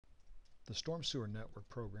The Storm Sewer Network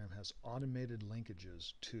program has automated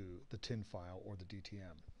linkages to the TIN file or the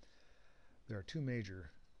DTM. There are two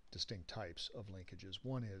major distinct types of linkages.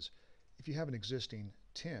 One is if you have an existing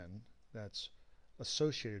TIN that's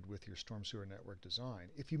associated with your Storm Sewer Network design,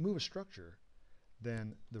 if you move a structure,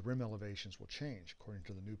 then the rim elevations will change according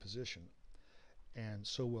to the new position, and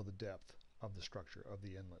so will the depth of the structure of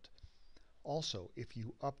the inlet. Also, if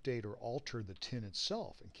you update or alter the TIN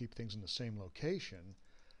itself and keep things in the same location,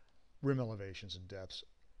 rim elevations and depths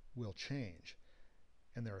will change.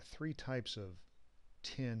 And there are three types of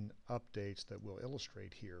TIN updates that we'll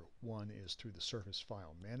illustrate here. One is through the Surface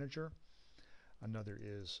File Manager, another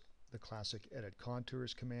is the classic Edit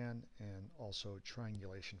Contours command, and also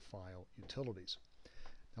Triangulation File Utilities.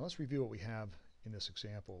 Now let's review what we have in this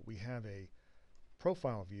example. We have a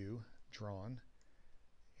profile view drawn,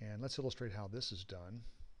 and let's illustrate how this is done.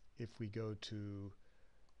 If we go to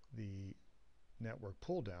the network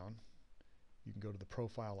pull down, you can go to the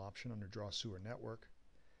profile option under Draw Sewer Network,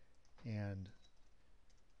 and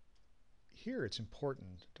here it's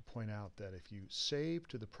important to point out that if you save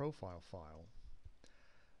to the profile file,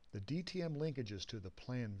 the DTM linkages to the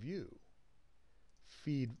plan view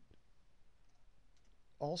feed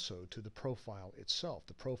also to the profile itself.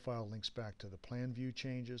 The profile links back to the plan view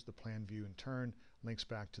changes. The plan view in turn links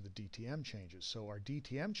back to the DTM changes. So our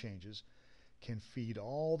DTM changes can feed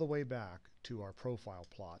all the way back to our profile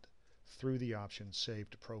plot through the option Save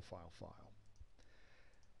to Profile File.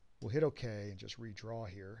 We'll hit OK and just redraw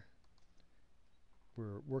here.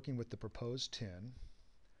 We're working with the proposed TIN,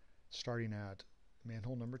 starting at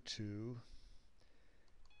manhole number 2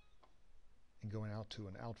 and going out to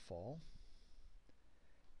an outfall.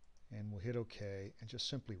 And we'll hit OK and just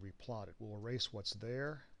simply replot it. We'll erase what's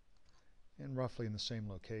there and roughly in the same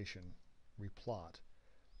location replot.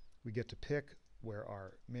 We get to pick where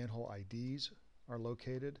our manhole IDs are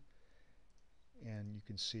located, and you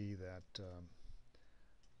can see that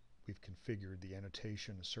we've configured the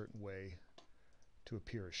annotation a certain way to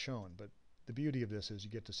appear as shown. But the beauty of this is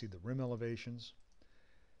you get to see the rim elevations,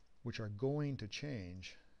 which are going to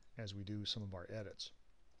change as we do some of our edits.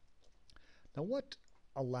 Now, what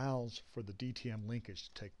allows for the DTM linkage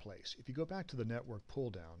to take place? If you go back to the network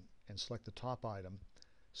pull down and select the top item,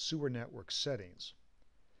 Sewer Network Settings,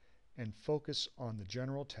 and focus on the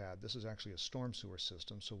General tab. This is actually a storm sewer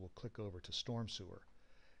system, so we'll click over to Storm Sewer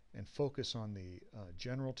and focus on the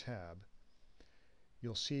General tab.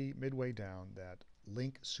 You'll see midway down that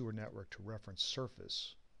Link Sewer Network to Reference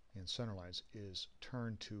Surface in Centerlines is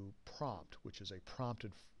turned to Prompt, which is a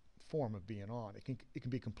prompted form of being on. It can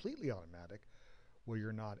be completely automatic, where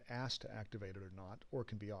you're not asked to activate it or not, or it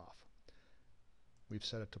can be off. We've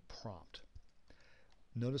set it to Prompt.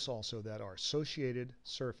 Notice also that our associated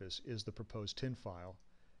surface is the proposed TIN file,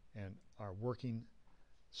 and our working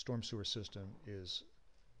storm sewer system is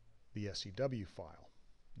the SEW file.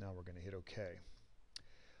 Now we're going to hit OK.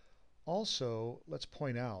 Also, let's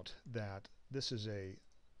point out that this is a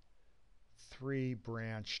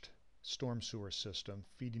 3-branched storm sewer system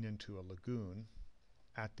feeding into a lagoon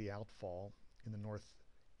at the outfall in the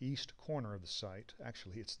northeast corner of the site.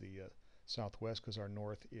 Actually, it's the southwest, because our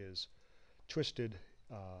north is twisted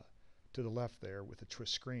to the left there with the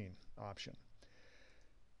twist screen option.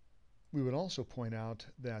 We would also point out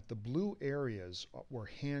that the blue areas were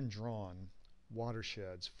hand-drawn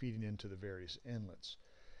watersheds feeding into the various inlets.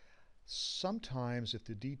 Sometimes, if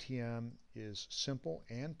the DTM is simple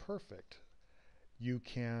and perfect, you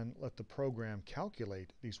can let the program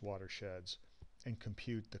calculate these watersheds and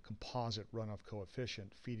compute the composite runoff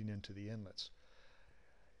coefficient feeding into the inlets.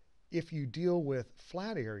 If you deal with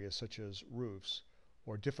flat areas such as roofs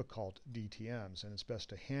or difficult DTMs, and it's best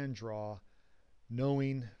to hand draw,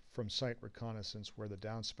 knowing from site reconnaissance where the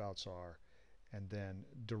downspouts are, and then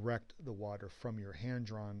direct the water from your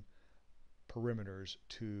hand-drawn perimeters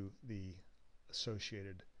to the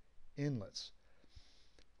associated inlets.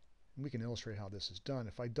 And we can illustrate how this is done.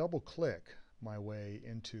 If I double-click my way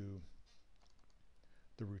into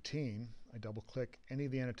the routine, I double-click any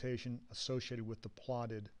of the annotation associated with the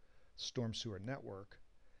plotted storm sewer network.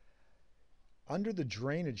 Under the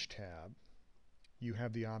Drainage tab, you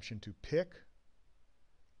have the option to pick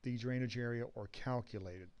the drainage area or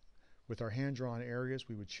calculate it. With our hand-drawn areas,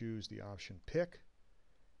 we would choose the option Pick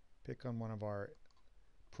on one of our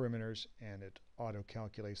perimeters, and it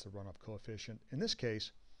auto-calculates the runoff coefficient. In this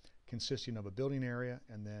case, consisting of a building area,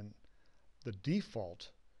 and then the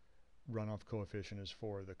default runoff coefficient is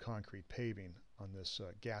for the concrete paving on this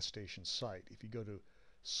gas station site. If you go to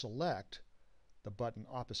Select the button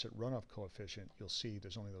opposite runoff coefficient, you'll see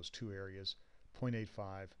there's only those two areas,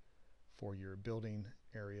 0.85 for your building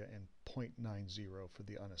area and 0.90 for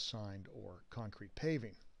the unassigned or concrete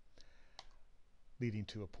paving, leading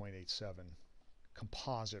to a 0.87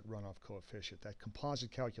 composite runoff coefficient. That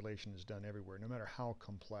composite calculation is done everywhere, no matter how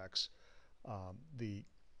complex the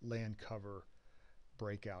land cover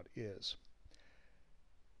breakout is.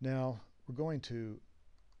 Now we're going to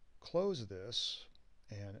close this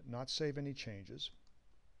and not save any changes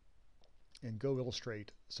and go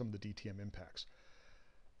illustrate some of the DTM impacts.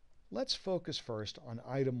 Let's focus first on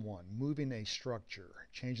item 1, moving a structure,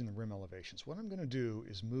 changing the rim elevations. What I'm going to do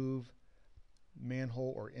is move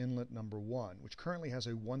manhole or inlet number 1, which currently has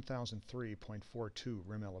a 1003.42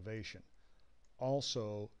 rim elevation,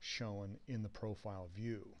 also shown in the profile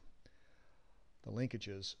view. The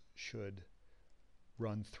linkages should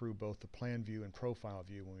run through both the plan view and profile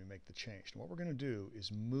view when we make the change. And what we're going to do is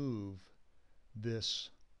move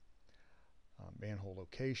this manhole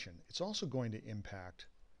location. It's also going to impact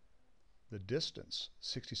the distance,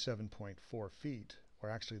 67.4 feet, or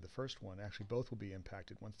actually the first one, actually both will be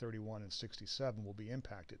impacted. 131 and 67 will be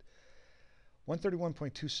impacted.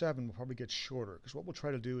 131.27 will probably get shorter, because what we'll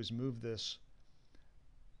try to do is move this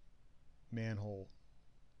manhole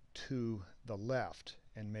to the left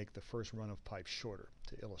and make the first run of pipe shorter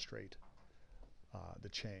to illustrate the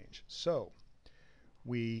change. So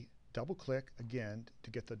we double click again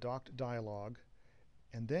to get the docked dialog,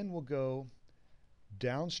 and then we'll go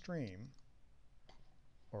downstream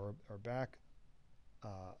or back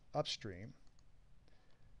upstream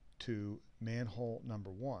to manhole number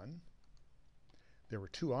 1. There were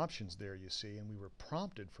 2 options there, you see, and we were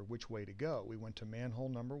prompted for which way to go. We went to manhole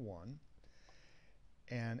number 1,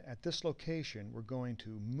 and at this location we're going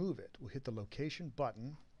to move it. We'll hit the location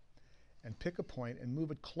button and pick a point and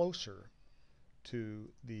move it closer to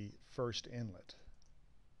the first inlet.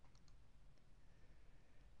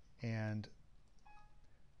 And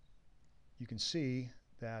you can see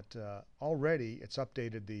that already it's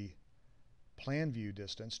updated the plan view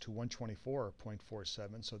distance to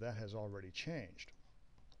 124.47, so that has already changed.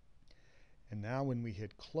 And now when we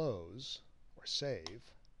hit close or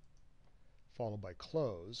save, followed by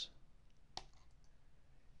close,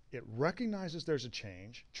 it recognizes there's a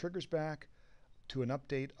change, triggers back to an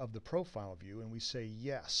update of the profile view, and we say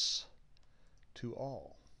yes to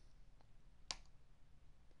all.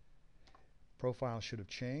 Profile should have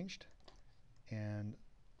changed, and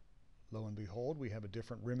lo and behold, we have a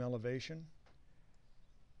different rim elevation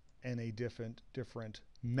and a different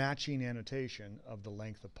matching annotation of the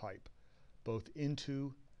length of pipe, both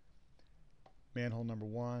into manhole number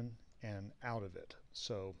 1 and out of it.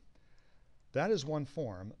 So that is one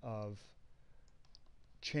form of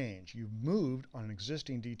change. You've moved on an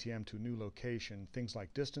existing DTM to a new location. Things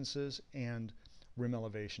like distances and rim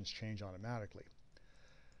elevations change automatically.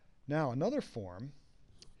 Now another form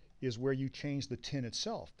is where you change the tin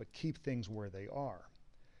itself but keep things where they are.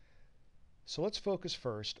 So let's focus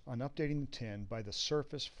first on updating the tin by the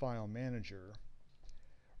Surface File Manager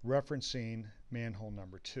referencing manhole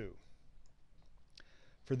number 2.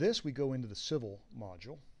 For this we go into the Civil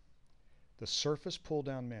module, the Surface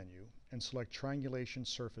pull-down menu, and select Triangulation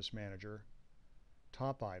Surface Manager,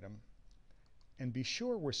 top item, and be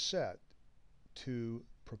sure we're set to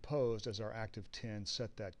Proposed as our active tin,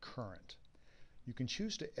 set that current. You can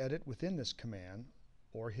choose to edit within this command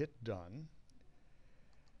or hit Done.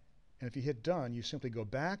 And if you hit Done, you simply go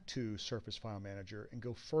back to Surface File Manager and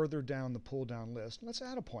go further down the pull-down list. Let's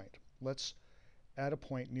add a point. Let's add a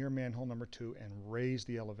point near manhole number 2 and raise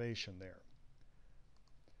the elevation there.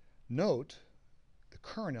 Note the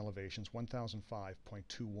current elevation is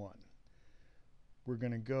 1005.21. We're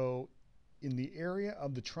going to go in the area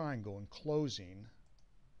of the triangle enclosing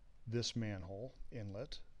this manhole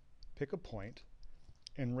inlet, pick a point,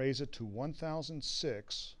 and raise it to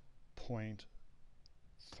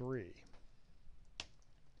 1006.3.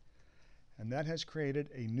 And that has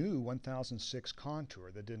created a new 1006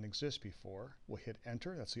 contour that didn't exist before. We'll hit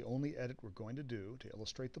enter. That's the only edit we're going to do to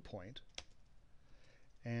illustrate the point.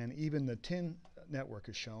 And even the tin network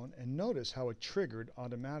is shown. And notice how it triggered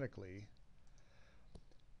automatically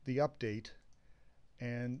the update,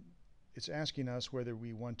 and it's asking us whether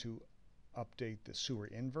we want to update the sewer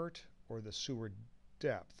invert or the sewer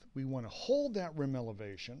depth. We want to hold that rim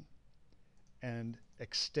elevation and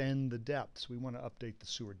extend the depths. We want to update the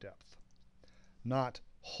sewer depth, not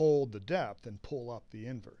hold the depth and pull up the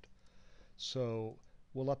invert. So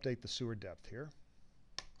we'll update the sewer depth here.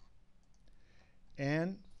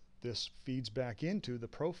 And this feeds back into the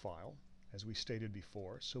profile as we stated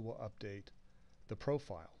before, so we'll update the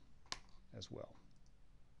profile as well.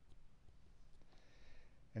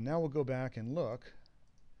 And now we'll go back and look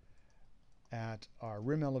at our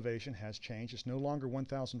rim elevation has changed. It's no longer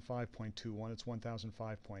 1005.21, it's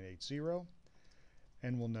 1005.80.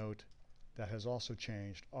 And we'll note that has also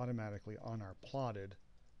changed automatically on our plotted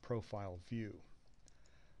profile view.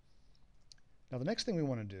 Now the next thing we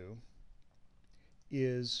want to do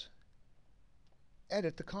is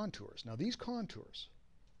edit the contours. Now these contours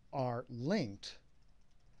are linked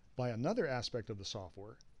by another aspect of the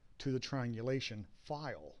software to the triangulation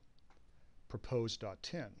file,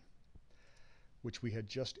 proposed.tin, which we had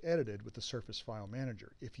just edited with the Surface File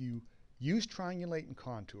Manager. If you use Triangulate and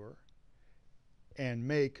Contour and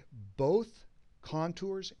make both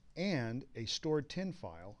contours and a stored tin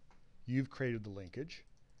file, you've created the linkage.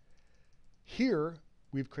 Here,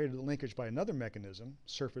 we've created the linkage by another mechanism,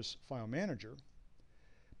 Surface File Manager,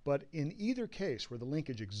 but in either case where the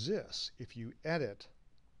linkage exists, if you edit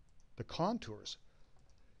the contours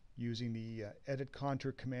using the Edit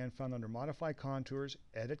Contour command found under Modify Contours,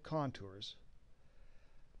 Edit Contours,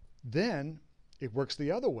 then it works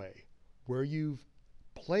the other way, where you've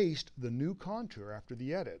placed the new contour after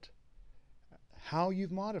the edit. How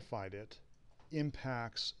you've modified it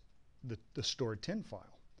impacts the stored tin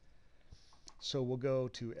file. So we'll go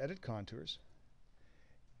to Edit Contours,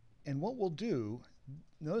 and what we'll do,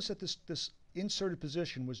 notice that this inserted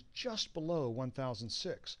position was just below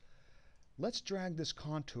 1006. Let's drag this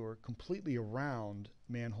contour completely around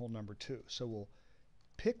manhole number 2. So we'll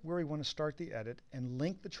pick where we want to start the edit and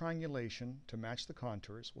link the triangulation to match the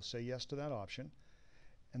contours. We'll say yes to that option,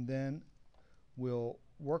 and then we'll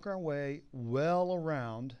work our way well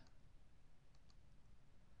around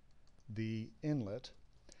the inlet.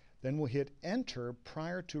 Then we'll hit Enter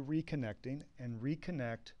prior to reconnecting and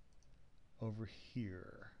reconnect over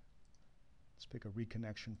here. Let's pick a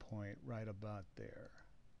reconnection point right about there.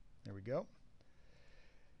 There we go.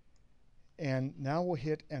 And now we'll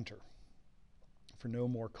hit Enter for no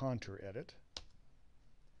more contour edit.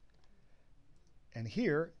 And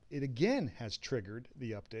here it again has triggered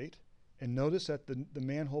the update, and notice that the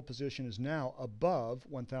manhole position is now above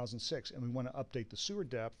 1006, and we want to update the sewer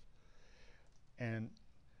depth and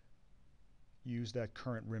use that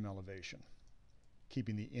current rim elevation,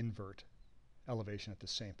 keeping the invert elevation at the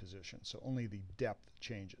same position. So only the depth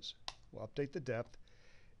changes. We'll update the depth,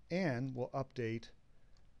 and we'll update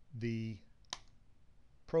the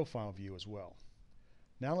profile view as well.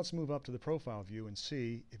 Now let's move up to the profile view and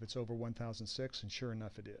see if it's over 1006, and sure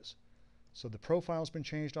enough it is. So the profile's been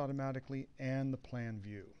changed automatically and the plan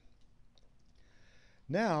view.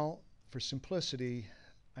 Now, for simplicity,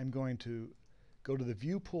 I'm going to go to the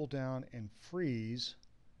View pull down and freeze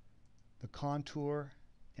the contour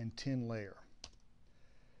and tin layer.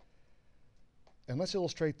 And let's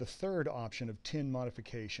illustrate the third option of tin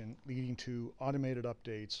modification, leading to automated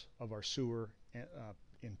updates of our sewer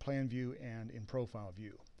in plan view and in profile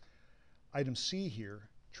view. Item C here,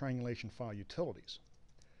 triangulation file utilities.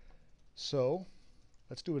 So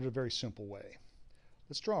let's do it in a very simple way.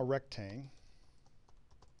 Let's draw a rectangle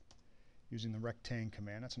using the rectangle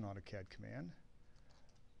command. That's an AutoCAD command.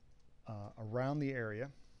 Around the area,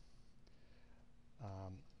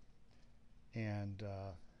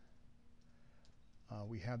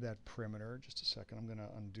 we have that perimeter. Just a second, I'm going to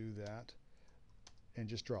undo that and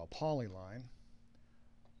just draw a polyline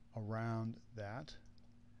around that.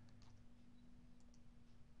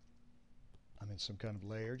 I'm in some kind of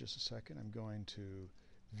layer. Just a second, I'm going to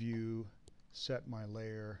View, set my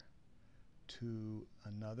layer to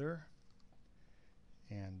another,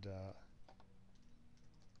 and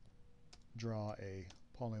draw a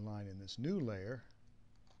polyline in this new layer.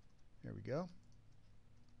 There we go.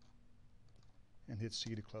 And hit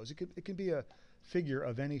C to close. It can be a figure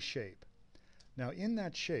of any shape. Now in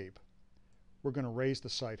that shape, we're going to raise the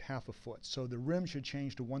site half a foot. So the rim should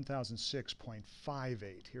change to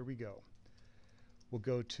 1006.58. Here we go. We'll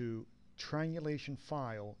go to Triangulation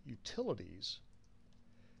File, Utilities.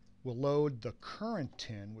 We'll load the current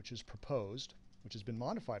tin, which is proposed, which has been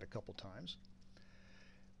modified a couple times.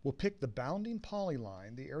 We'll pick the bounding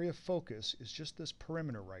polyline. The area of focus is just this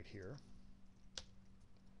perimeter right here.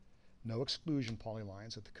 No exclusion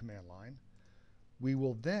polylines at the command line. We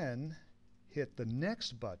will then hit the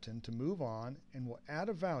next button to move on, and we'll add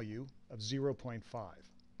a value of 0.5.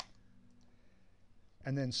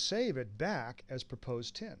 And then save it back as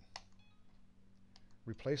proposed tin.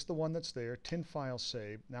 Replace the one that's there, tin file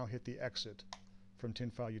saved. Now hit the exit from tin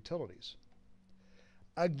file utilities.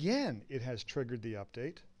 Again, it has triggered the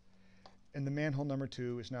update, and the manhole number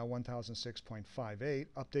 2 is now 1006.58.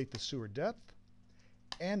 Update the sewer depth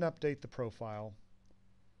and update the profile.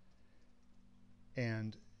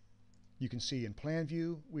 And you can see in plan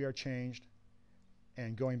view we are changed,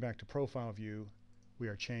 and going back to profile view we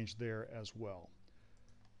are changed there as well.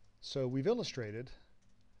 So we've illustrated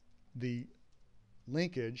the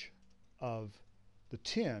linkage of the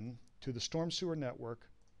tin to the storm sewer network,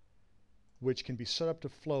 which can be set up to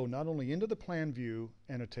flow not only into the plan view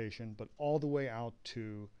annotation, but all the way out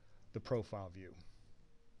to the profile view.